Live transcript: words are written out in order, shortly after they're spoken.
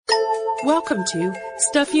Welcome to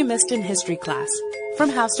Stuff You Missed in History Class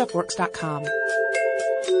from HowStuffWorks.com.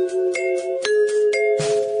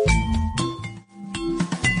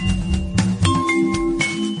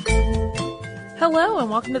 Hello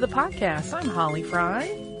and welcome to the podcast. I'm Holly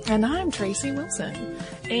Fry. And I'm Tracy Wilson.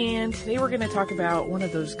 And today we're going to talk about one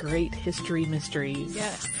of those great history mysteries.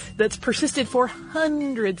 Yes. That's persisted for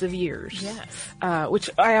hundreds of years. Yes. Which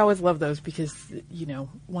I always love those because, you know,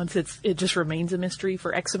 once it just remains a mystery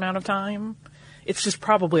for X amount of time, it's just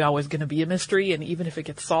probably always going to be a mystery. And even if it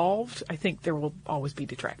gets solved, I think there will always be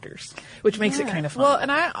detractors, which makes it kind of fun. Well,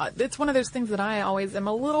 and it's one of those things that I always am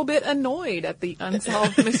a little bit annoyed at the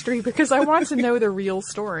unsolved mystery because I want to know the real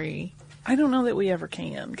story. I don't know that we ever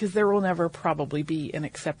can, because there will never probably be an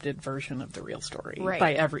accepted version of the real story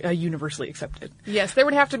by universally accepted. Yes, there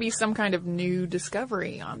would have to be some kind of new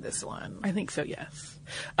discovery on this one. I think so, yes.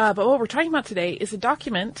 But what we're talking about today is a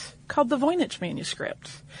document called the Voynich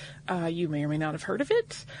Manuscript. You may or may not have heard of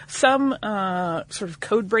it. Some sort of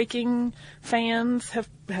code-breaking fans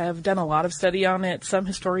have done a lot of study on it. Some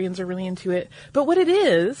historians are really into it. But what it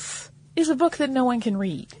is a book that no one can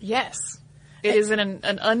read. Yes. It is in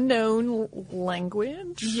an unknown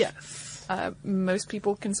language. Yes. Most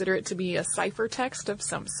people consider it to be a ciphertext of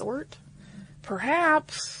some sort.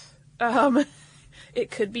 Perhaps.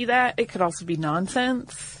 It could be that. It could also be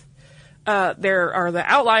nonsense. There are the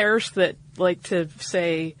outliers that like to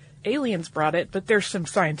say aliens brought it, but there's some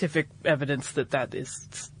scientific evidence that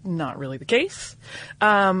is not really the case.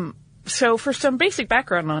 So for some basic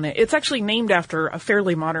background on it, it's actually named after a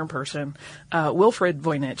fairly modern person, Wilfrid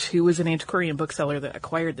Voynich, who was an antiquarian bookseller that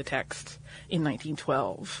acquired the text in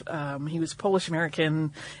 1912. He was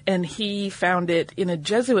Polish-American, and he found it in a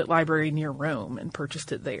Jesuit library near Rome and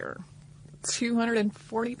purchased it there.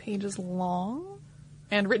 240 pages long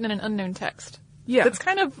and written in an unknown text. Yeah. It's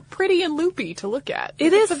kind of pretty and loopy to look at.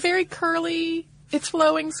 It's a very curly,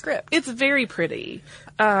 flowing script. It's very pretty,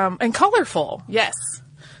 and colorful. Yes.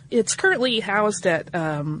 It's currently housed at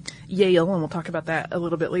Yale, and we'll talk about that a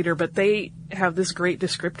little bit later, but they have this great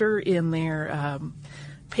descriptor in their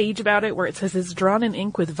page about it where it says it's drawn in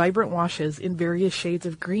ink with vibrant washes in various shades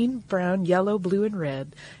of green, brown, yellow, blue, and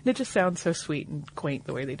red. And it just sounds so sweet and quaint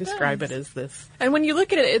the way they describe it as this. And when you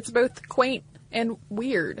look at it, it's both quaint and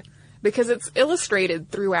weird because it's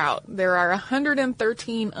illustrated throughout. There are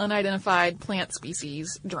 113 unidentified plant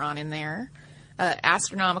species drawn in there.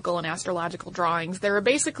 Astronomical and astrological drawings. There are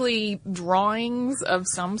basically drawings of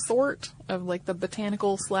some sort of like the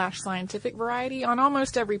botanical / scientific variety on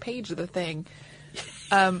almost every page of the thing.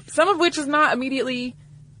 Some of which is not immediately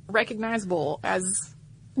recognizable as...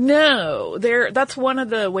 No, that's one of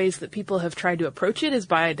the ways that people have tried to approach it is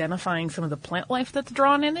by identifying some of the plant life that's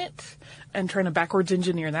drawn in it and trying to backwards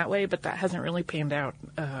engineer that way, but that hasn't really panned out.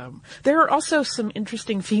 There are also some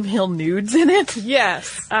interesting female nudes in it.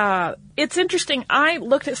 Yes. It's interesting. I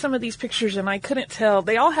looked at some of these pictures and I couldn't tell.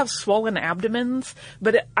 They all have swollen abdomens,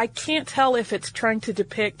 but I can't tell if it's trying to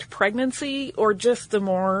depict pregnancy or just the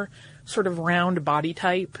more sort of round body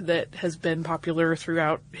type that has been popular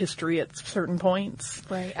throughout history at certain points.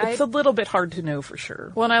 Right. It's a little bit hard to know for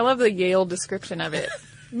sure. Well, and I love the Yale description of it.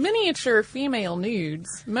 Miniature female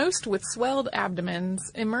nudes, most with swelled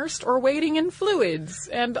abdomens, immersed or wading in fluids,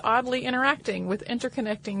 and oddly interacting with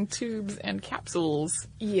interconnecting tubes and capsules.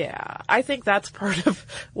 Yeah, I think that's part of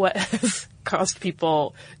what has caused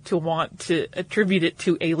people to want to attribute it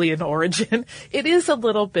to alien origin. It is a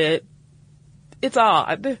little bit... It's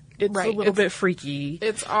odd. It's a little bit freaky.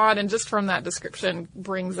 It's odd, and just from that description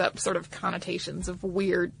brings up sort of connotations of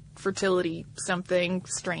weird fertility, something,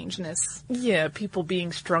 strangeness. Yeah, people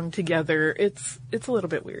being strung together. It's a little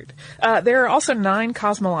bit weird. There are also 9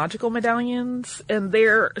 cosmological medallions, and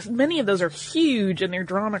many of those are huge, and they're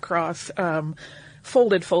drawn across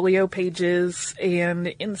folded folio pages, and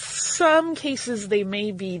in some cases they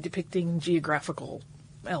may be depicting geographical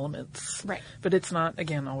elements. Right. But it's not,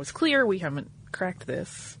 again, always clear. We haven't cracked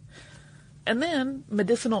this. And then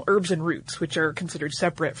medicinal herbs and roots, which are considered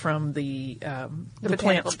separate from the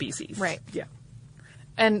plant species. Right. Yeah.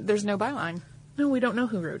 And there's no byline. No, we don't know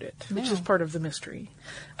who wrote it, which is part of the mystery.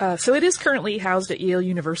 So it is currently housed at Yale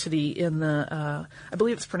University in the, I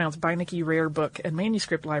believe it's pronounced Beinecke Rare Book and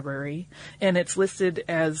Manuscript Library, and it's listed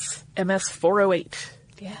as MS 408.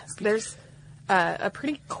 Yes. There's a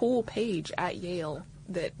pretty cool page at Yale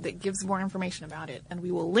that gives more information about it, and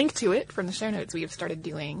we will link to it from the show notes we have started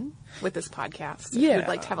doing with this podcast. If you would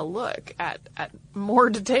like to have a look at more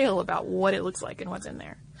detail about what it looks like and what's in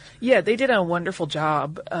there. Yeah, they did a wonderful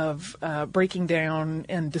job of breaking down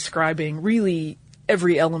and describing really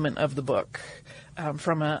every element of the book.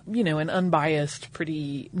 from an unbiased,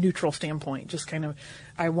 pretty neutral standpoint. Just kind of,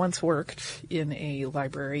 I once worked in a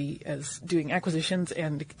library as doing acquisitions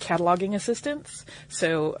and cataloging assistance.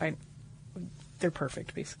 So they're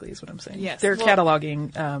perfect, basically, is what I'm saying. Yes. Their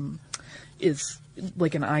cataloging is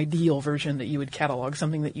like an ideal version that you would catalog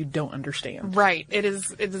something that you don't understand. Right. It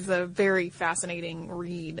is a very fascinating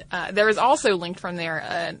read. There is also linked from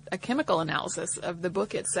there a chemical analysis of the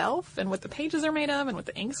book itself and what the pages are made of and what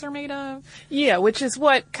the inks are made of. Yeah, which is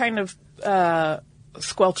what kind of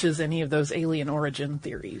squelches any of those alien origin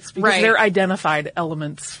theories. Because Right. they're identified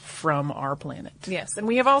elements from our planet. Yes. And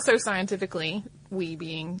we have also scientifically, we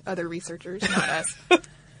being other researchers, not us,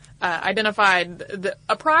 identified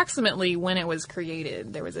approximately when it was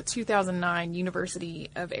created. There was a 2009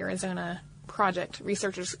 University of Arizona project.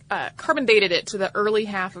 Researchers carbon dated it to the early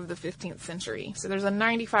half of the 15th century. So there's a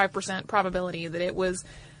 95% probability that it was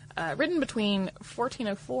written between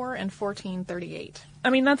 1404 and 1438.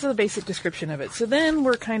 I mean, that's the basic description of it. So then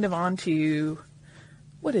we're kind of on to,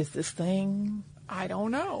 what is this thing? I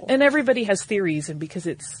don't know. And everybody has theories, and because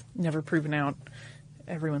it's never proven out,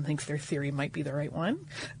 everyone thinks their theory might be the right one.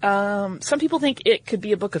 Some people think it could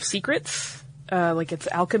be a book of secrets, like it's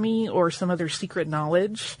alchemy or some other secret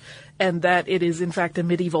knowledge, and that it is in fact a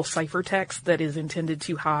medieval ciphertext that is intended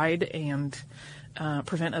to hide and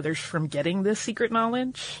prevent others from getting this secret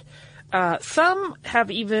knowledge. Some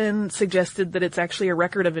have even suggested that it's actually a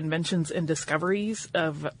record of inventions and discoveries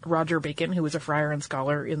of Roger Bacon, who was a friar and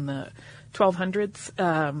scholar in the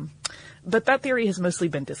 1200s. But that theory has mostly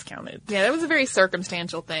been discounted. Yeah, that was a very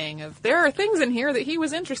circumstantial thing of, there are things in here that he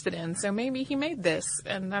was interested in, so maybe he made this,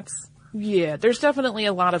 and that's... Yeah, there's definitely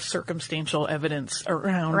a lot of circumstantial evidence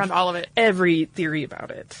around all of it. Every theory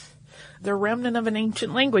about it. The remnant of an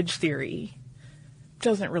ancient language theory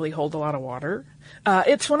doesn't really hold a lot of water.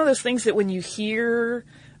 It's one of those things that when you hear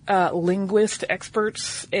linguist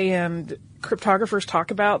experts and cryptographers talk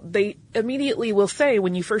about, they immediately will say,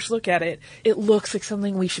 when you first look at it, it looks like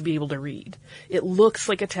something we should be able to read. It looks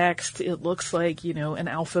like a text. It looks like, an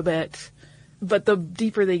alphabet. But the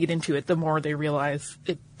deeper they get into it, the more they realize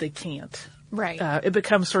they can't. Right. It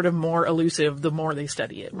becomes sort of more elusive the more they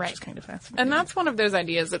study it, which Right. is kind of fascinating. And that's one of those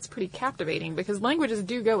ideas that's pretty captivating, because languages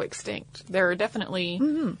do go extinct. There are definitely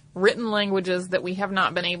written languages that we have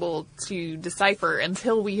not been able to decipher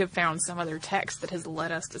until we have found some other text that has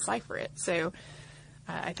let us decipher it. So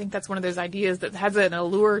I think that's one of those ideas that has an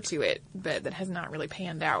allure to it, but that has not really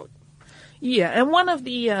panned out. Yeah, and one of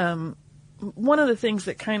the things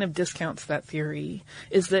that kind of discounts that theory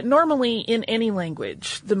is that normally in any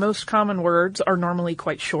language, the most common words are normally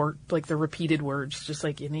quite short, like the repeated words, just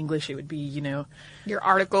like in English it would be, Your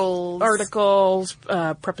articles.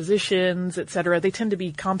 Prepositions, etc. They tend to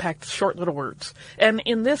be compact, short little words. And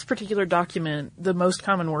in this particular document, the most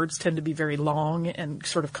common words tend to be very long and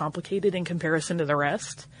sort of complicated in comparison to the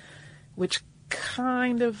rest, which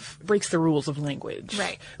kind of breaks the rules of language.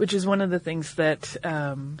 Right. Which is one of the things that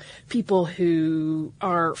people who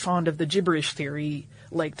are fond of the gibberish theory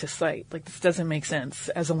like to cite. Like, this doesn't make sense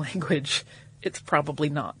as a language. It's probably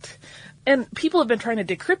not. And people have been trying to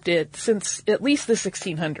decrypt it since at least the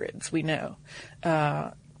 1600s, we know.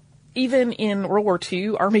 Even in World War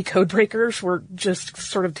II, Army codebreakers were just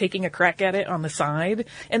sort of taking a crack at it on the side,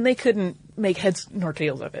 and they couldn't make heads nor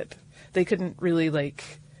tails of it. They couldn't really,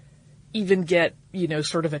 even get,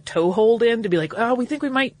 sort of a toehold in to be like, oh, we think we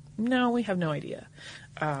might. No, we have no idea.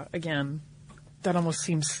 Again, that almost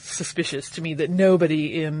seems suspicious to me that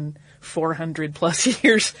nobody in 400 plus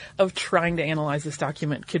years of trying to analyze this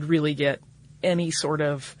document could really get any sort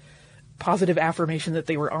of positive affirmation that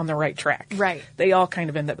they were on the right track. Right. They all kind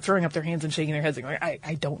of end up throwing up their hands and shaking their heads and going,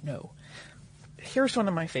 I don't know. Here's one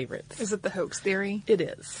of my favorites. Is it the hoax theory? It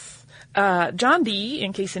is. John Dee,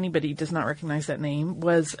 in case anybody does not recognize that name,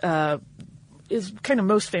 is kind of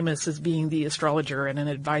most famous as being the astrologer and an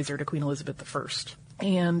advisor to Queen Elizabeth I.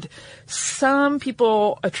 And some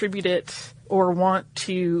people attribute it or want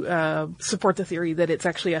to support the theory that it's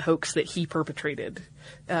actually a hoax that he perpetrated.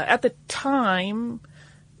 At the time,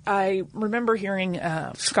 I remember hearing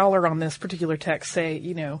a scholar on this particular text say,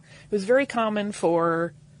 it was very common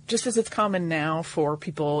just as it's common now for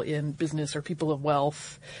people in business or people of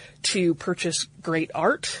wealth to purchase great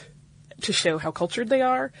art to show how cultured they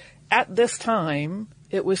are, at this time,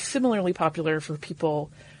 it was similarly popular for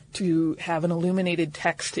people to have an illuminated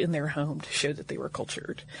text in their home to show that they were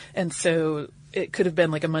cultured. And so it could have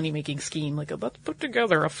been like a money-making scheme, like let's put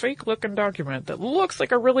together a fake-looking document that looks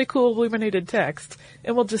like a really cool illuminated text,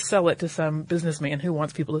 and we'll just sell it to some businessman who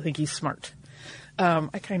wants people to think he's smart.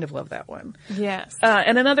 I kind of love that one. Yes.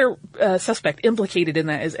 And another suspect implicated in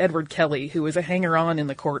that is Edward Kelly, who was a hanger-on in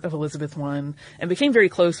the court of Elizabeth I and became very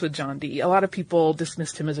close with John Dee. A lot of people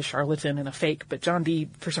dismissed him as a charlatan and a fake, but John Dee,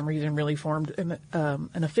 for some reason, really formed an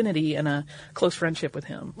affinity and a close friendship with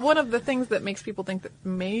him. One of the things that makes people think that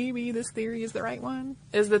maybe this theory is the right one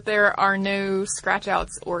is that there are no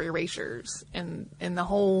scratch-outs or erasures in the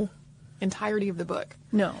whole entirety of the book.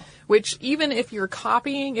 No. Which, even if you're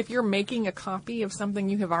making a copy of something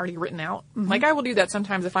you have already written out, like I will do that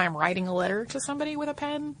sometimes if I am writing a letter to somebody with a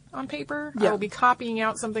pen on paper. Yeah. I will be copying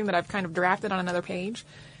out something that I've kind of drafted on another page.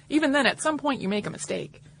 Even then, at some point, you make a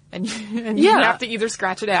mistake. And you have to either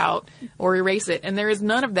scratch it out or erase it. And there is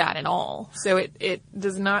none of that at all. So it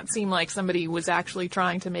does not seem like somebody was actually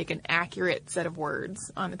trying to make an accurate set of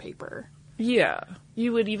words on the paper. Yeah.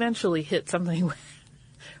 You would eventually hit something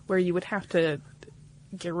where you would have to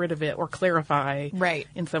get rid of it or clarify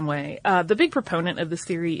in some way. The big proponent of this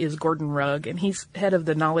theory is Gordon Rugg, and he's head of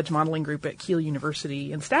the Knowledge Modeling Group at Keele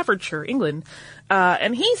University in Staffordshire, England.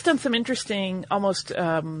 And he's done some interesting, almost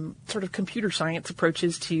sort of computer science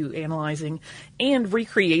approaches to analyzing and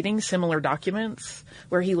recreating similar documents,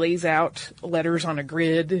 where he lays out letters on a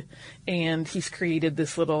grid, and he's created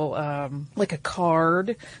this little, like a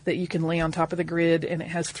card that you can lay on top of the grid, and it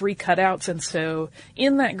has 3 cutouts. And so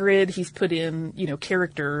in that grid, he's put in,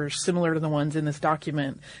 characters similar to the ones in this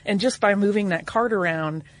document. And just by moving that card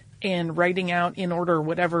around and writing out in order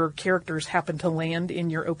whatever characters happen to land in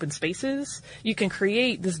your open spaces, you can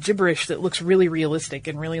create this gibberish that looks really realistic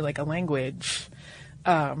and really like a language.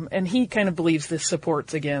 And he kind of believes this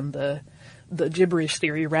supports, again, the gibberish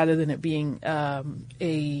theory rather than it being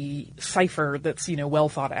a cipher that's, well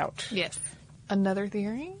thought out. Yes. Another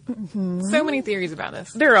theory? Mm-hmm. So many theories about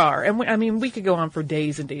this. There are. And we could go on for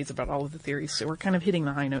days and days about all of the theories, so we're kind of hitting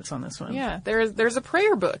the high notes on this one. Yeah. There's a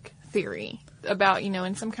prayer book theory about,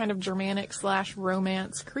 in some kind of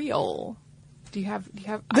Germanic/Romance Creole. Do you have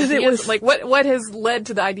ideas? What has led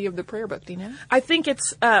to the idea of the prayer book, do you know? I think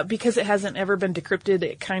it's because it hasn't ever been decrypted,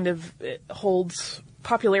 it holds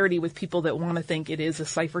popularity with people that want to think it is a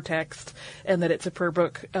ciphertext and that it's a prayer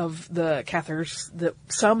book of the Cathars that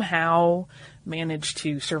somehow managed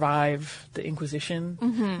to survive the Inquisition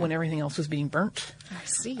when everything else was being burnt. I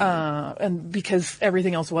see. And because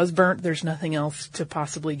everything else was burnt, there's nothing else to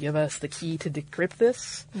possibly give us the key to decrypt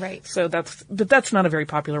this. Right. So that's not a very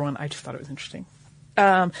popular one. I just thought it was interesting.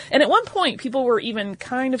 And at one point, people were even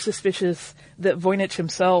kind of suspicious that Voynich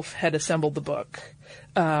himself had assembled the book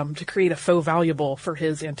to create a faux valuable for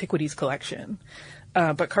his antiquities collection.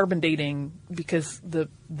 But carbon dating, because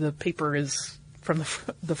the paper is from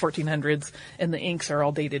the 1400s and the inks are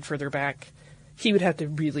all dated further back, he would have to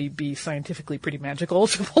really be scientifically pretty magical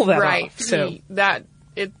to pull that off. So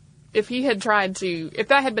if he had tried to, if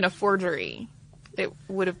that had been a forgery, it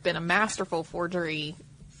would have been a masterful forgery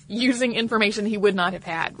using information he would not have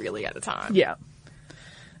had really at the time. Yeah.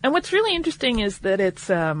 And what's really interesting is that it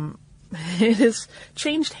has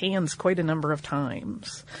changed hands quite a number of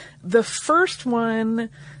times. The first one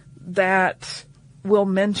that we'll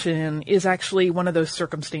mention is actually one of those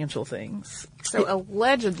circumstantial things. So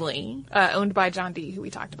allegedly owned by John Dee, who we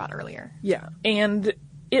talked about earlier. Yeah. And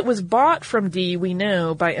it was bought from Dee, we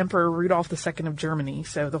know, by Emperor Rudolph II of Germany,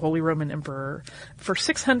 so the Holy Roman Emperor, for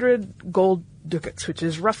 600 gold ducats, which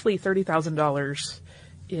is roughly $30,000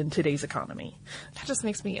 in today's economy. That just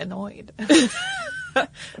makes me annoyed.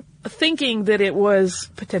 Thinking that it was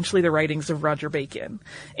potentially the writings of Roger Bacon.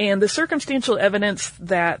 And the circumstantial evidence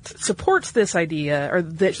that supports this idea, or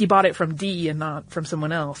that he bought it from Dee and not from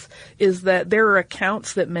someone else, is that there are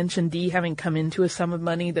accounts that mention Dee having come into a sum of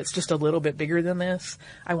money that's just a little bit bigger than this.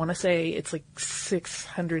 I want to say it's like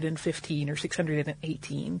 615 or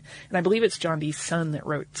 618. And I believe it's John Dee's son that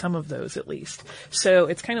wrote some of those at least. So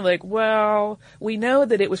it's kind of like, well, we know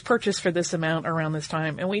that it was purchased for this amount around this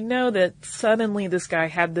time, and we know that suddenly this guy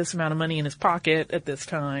had this amount of money in his pocket at this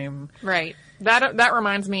time. Right. That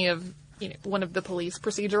reminds me of one of the police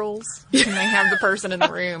procedurals. And they have the person in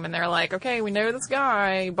the room and they're like, okay, we know this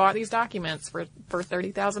guy bought these documents for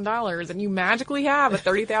 $30,000 and you magically have a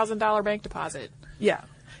 $30,000 bank deposit. Yeah.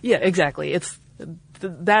 Yeah, exactly.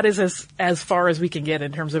 That is as far as we can get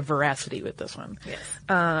in terms of veracity with this one. Yes.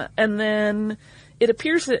 And then it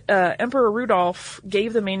appears that Emperor Rudolph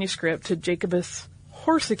gave the manuscript to Jacobus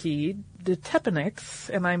Horsicke de Tepenix,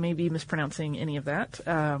 and I may be mispronouncing any of that.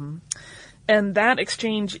 And that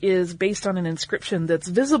exchange is based on an inscription that's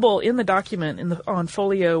visible in the document on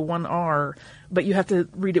folio 1R, but you have to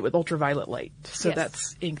read it with ultraviolet light. So Yes.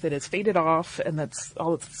 that's ink that is faded off, and that's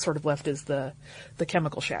all that's sort of left is the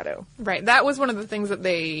chemical shadow. Right. That was one of the things that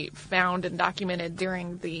they found and documented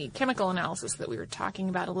during the chemical analysis that we were talking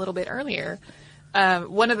about a little bit earlier.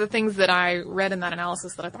 One of the things that I read in that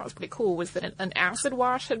analysis that I thought was pretty cool was that an acid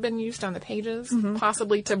wash had been used on the pages,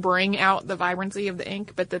 possibly to bring out the vibrancy of the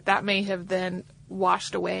ink, but that may have then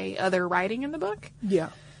washed away other writing in the book. Yeah.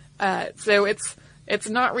 So it's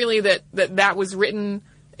not really that was written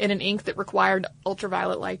in an ink that required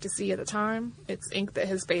ultraviolet light to see at the time. It's ink that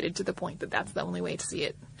has faded to the point that that's the only way to see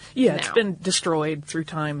it. Yeah, now. it's been destroyed through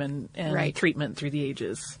time and Right. treatment through the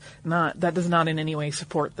ages. That does not in any way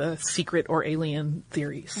support the secret or alien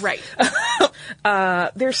theories. Right.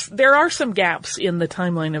 There are some gaps in the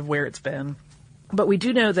timeline of where it's been, but we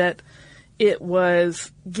do know that it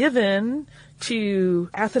was given to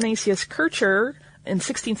Athanasius Kircher in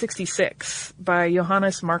 1666 by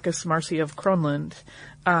Johannes Marcus Marci of Kronland.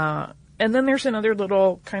 And then there's another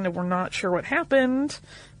little kind of, we're not sure what happened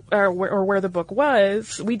or where the book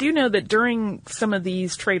was. We do know that during some of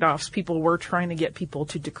these trade-offs, people were trying to get people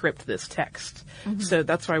to decrypt this text. So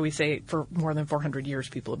that's why we say for more than 400 years,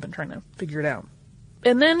 people have been trying to figure it out.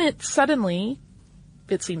 And then it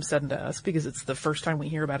seems sudden to us because it's the first time we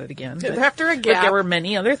hear about it again. But, After a but gap. there were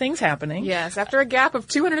many other things happening. Yes, after a gap of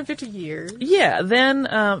 250 years. Yeah, then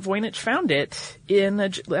Voynich found it in,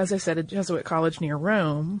 as I said, a Jesuit college near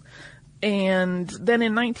Rome. And then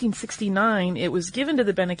in 1969, it was given to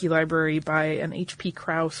the Benecke Library by an H.P.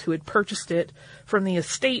 Krauss who had purchased it from the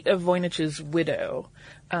estate of Voynich's widow.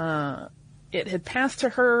 It had passed to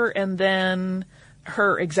her, and then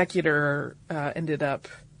her executor ended up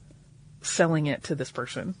selling it to this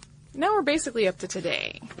person. Now we're basically up to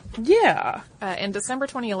today. Yeah. In December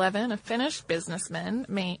 2011, a Finnish businessman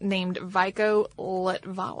named Veikko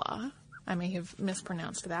Latvala, I may have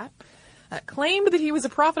mispronounced that, claimed that he was a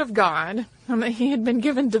prophet of God and that he had been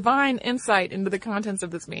given divine insight into the contents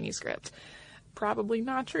of this manuscript. Probably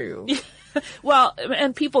not true. Well,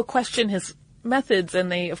 and people question his methods, and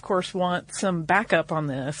they, of course, want some backup on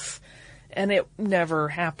this. And it never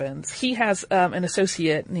happens. He has an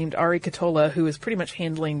associate named Ari Katola who is pretty much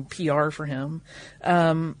handling PR for him.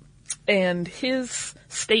 And his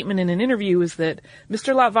statement in an interview is that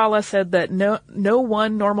Mr. Latvala said that no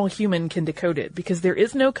one normal human can decode it because there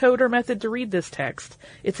is no code or method to read this text.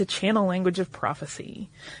 It's a channel language of prophecy.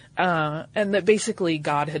 And that basically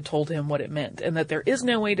God had told him what it meant and that there is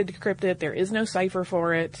no way to decrypt it. There is no cipher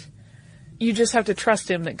for it. You just have to trust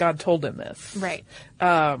him that God told him this. Right.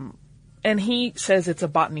 And he says it's a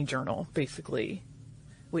botany journal, basically,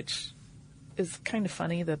 which is kind of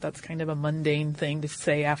funny that that's kind of a mundane thing to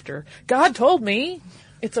say after God told me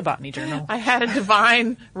it's a botany journal. I had a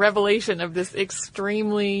divine revelation of this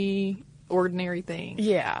extremely ordinary thing.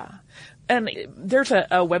 Yeah. And there's a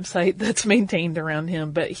website that's maintained around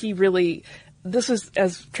him, but he really, this was,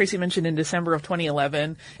 as Tracy mentioned, in December of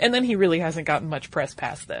 2011, and then he really hasn't gotten much press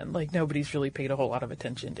past then. Like, nobody's really paid a whole lot of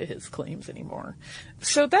attention to his claims anymore.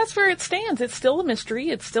 So that's where it stands. It's still a mystery.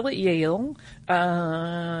 It's still at Yale.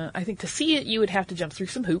 I think to see it, you would have to jump through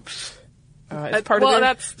some hoops. It's part of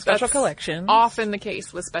their special collection. Often the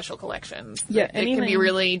case with special collections. Yeah, It can be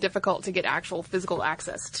really difficult to get actual physical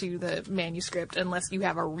access to the manuscript unless you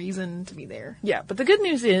have a reason to be there. Yeah, but the good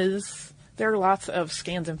news is there are lots of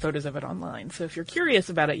scans and photos of it online. So if you're curious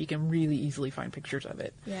about it, you can really easily find pictures of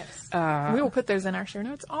it. Yes. We will put those in our show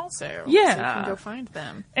notes also. Yeah. So you can go find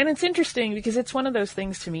them. And it's interesting because it's one of those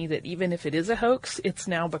things to me that even if it is a hoax, it's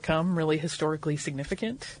now become really historically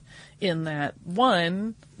significant in that,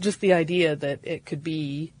 one, just the idea that it could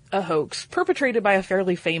be a hoax perpetrated by a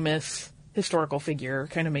fairly famous historical figure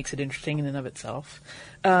kind of makes it interesting in and of itself.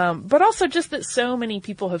 But also just that so many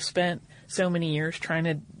people have spent so many years trying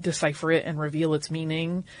to decipher it and reveal its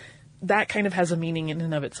meaning. That kind of has a meaning in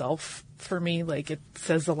and of itself for me. Like, it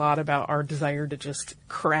says a lot about our desire to just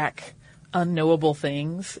crack unknowable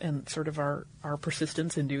things and sort of our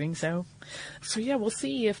persistence in doing so. So yeah, we'll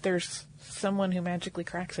see if there's someone who magically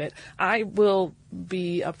cracks it. I will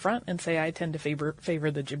be upfront and say I tend to favor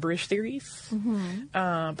the gibberish theories.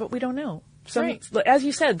 But we don't know. Right. As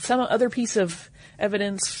you said, some other piece of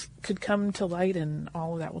evidence could come to light and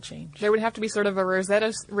all of that will change. There would have to be sort of a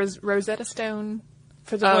Rosetta Stone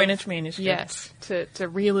For the Voynich Manuscript. Yes, to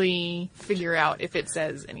really figure out if it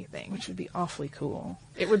says anything. Which would be awfully cool.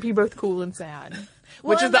 It would be both cool and sad.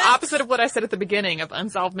 Well, Which is and the that's- opposite of what I said at the beginning of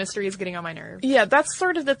unsolved mysteries getting on my nerves. Yeah, that's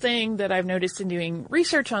sort of the thing that I've noticed in doing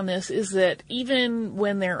research on this is that even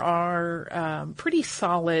when there are pretty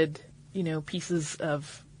solid, pieces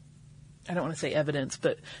of I don't want to say evidence,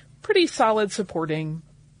 but pretty solid supporting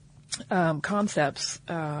concepts,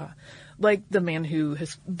 like the man who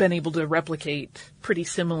has been able to replicate pretty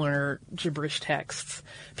similar gibberish texts.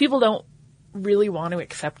 People don't really want to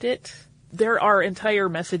accept it. There are entire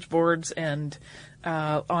message boards and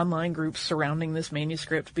online groups surrounding this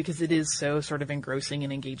manuscript because it is so sort of engrossing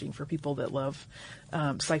and engaging for people that love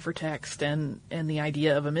ciphertext and the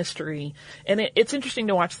idea of a mystery. And it's interesting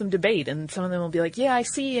to watch them debate, and some of them will be like, yeah, I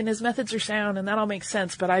see, and his methods are sound, and that all makes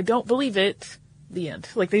sense, but I don't believe it. The end.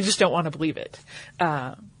 Like, they just don't want to believe it.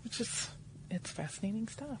 Which is, it's fascinating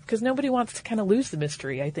stuff. Because nobody wants to kind of lose the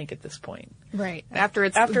mystery, I think, at this point. Right. After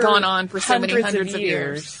gone on for so many hundreds of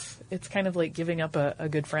years. It's kind of like giving up a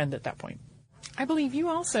good friend at that point. I believe you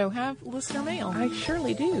also have listener mail. I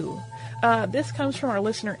surely do. This comes from our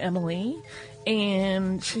listener, Emily,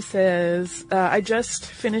 and she says, I just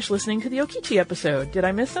finished listening to the Okichi episode. Did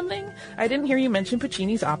I miss something? I didn't hear you mention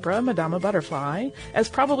Puccini's opera, Madama Butterfly, as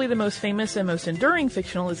probably the most famous and most enduring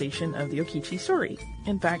fictionalization of the Okichi story.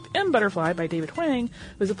 In fact, M. Butterfly by David Hwang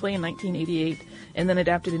was a play in 1988 and then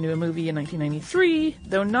adapted into a movie in 1993,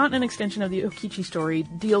 though not an extension of the Okichi story,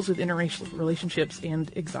 deals with interracial relationships and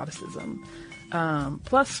exoticism.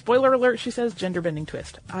 Plus, spoiler alert, she says, gender-bending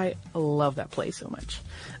twist. I love that play so much.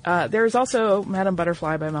 There's also Madame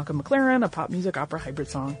Butterfly by Malcolm McLaren, a pop music opera hybrid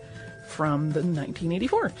song from the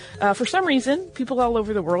 1984. For some reason, people all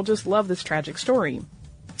over the world just love this tragic story.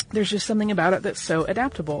 There's just something about it that's so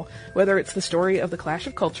adaptable, whether it's the story of the clash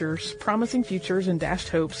of cultures, promising futures and dashed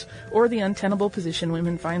hopes, or the untenable position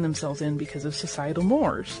women find themselves in because of societal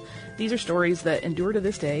mores. These are stories that endure to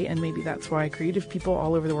this day, and maybe that's why creative people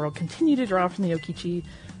all over the world continue to draw from the Okichi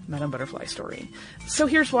Madame Butterfly story. So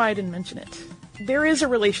here's why I didn't mention it. There is a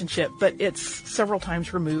relationship, but it's several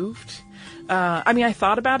times removed. I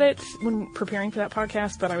thought about it when preparing for that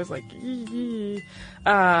podcast, but I was like,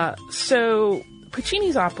 so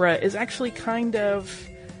Puccini's opera is actually kind of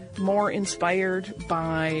more inspired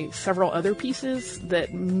by several other pieces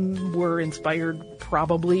that were inspired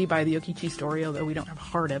probably by the Okichi story, although we don't have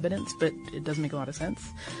hard evidence, but it does make a lot of sense.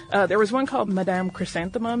 There was one called Madame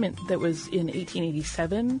Chrysanthemum that was in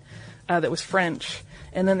 1887, that was French.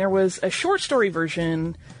 And then there was a short story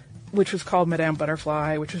version which was called Madame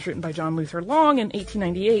Butterfly, which was written by John Luther Long in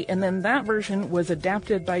 1898, and then that version was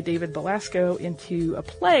adapted by David Belasco into a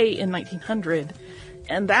play in 1900,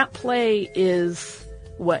 and that play is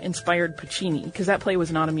what inspired Puccini, because that play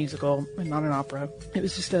was not a musical and not an opera. It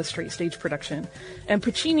was just a straight stage production. And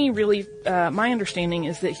Puccini really, my understanding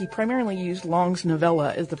is that he primarily used Long's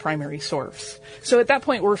novella as the primary source. So at that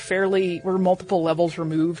point we're multiple levels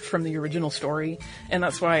removed from the original story, and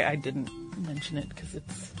that's why I didn't mention it, because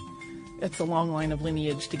it's a long line of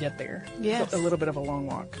lineage to get there. Yes. It's a little bit of a long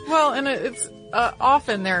walk. Well, and it's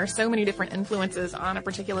often there are so many different influences on a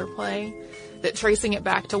particular play that tracing it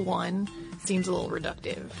back to one seems a little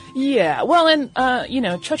reductive. Yeah, well, and,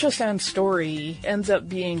 Cho-Cho-san's story ends up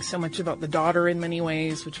being so much about the daughter in many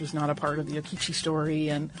ways, which was not a part of the Okichi story,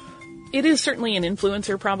 and it is certainly an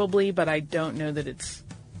influencer probably, but I don't know that it's,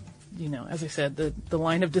 as I said, the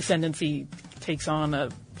line of descendancy takes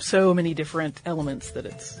on so many different elements that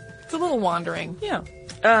it's a little wandering. Yeah.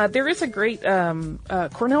 There is a great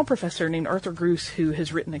Cornell professor named Arthur Gruss who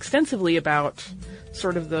has written extensively about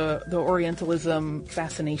sort of the Orientalism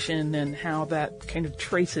fascination and how that kind of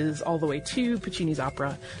traces all the way to Puccini's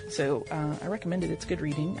opera. So I recommend it. It's good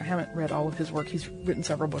reading. I haven't read all of his work. He's written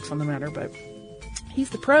several books on the matter, but he's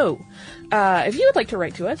the pro. If you would like to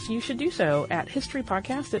write to us, you should do so at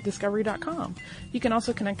historypodcast@discovery.com. You can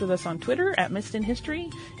also connect with us on Twitter @MissedInHistory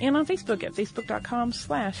and on Facebook at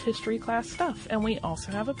facebook.com/historyclassstuff. And we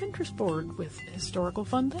also have a Pinterest board with historical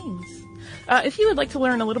fun things. If you would like to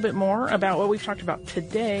learn a little bit more about what we've talked about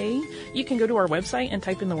today, you can go to our website and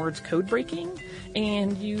type in the words code breaking,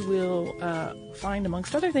 and you will find,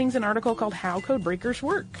 amongst other things, an article called How Code Breakers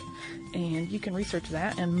Work. And you can research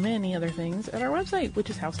that and many other things at our website, which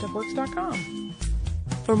is howstuffworks.com.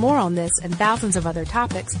 For more on this and thousands of other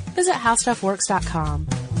topics, visit howstuffworks.com.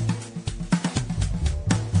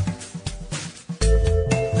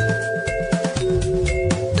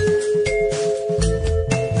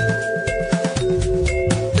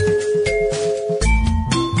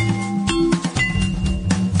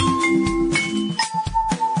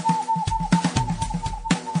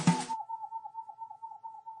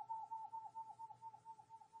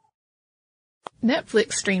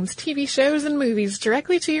 Netflix streams TV shows and movies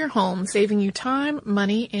directly to your home, saving you time,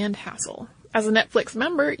 money, and hassle. As a Netflix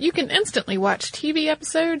member, you can instantly watch TV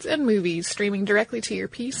episodes and movies streaming directly to your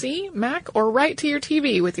PC, Mac, or right to your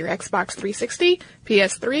TV with your Xbox 360,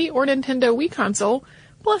 PS3, or Nintendo Wii console,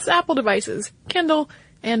 plus Apple devices, Kindle,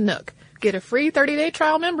 and Nook. Get a free 30-day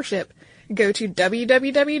trial membership. Go to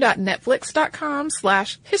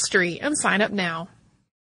www.netflix.com/history and sign up now.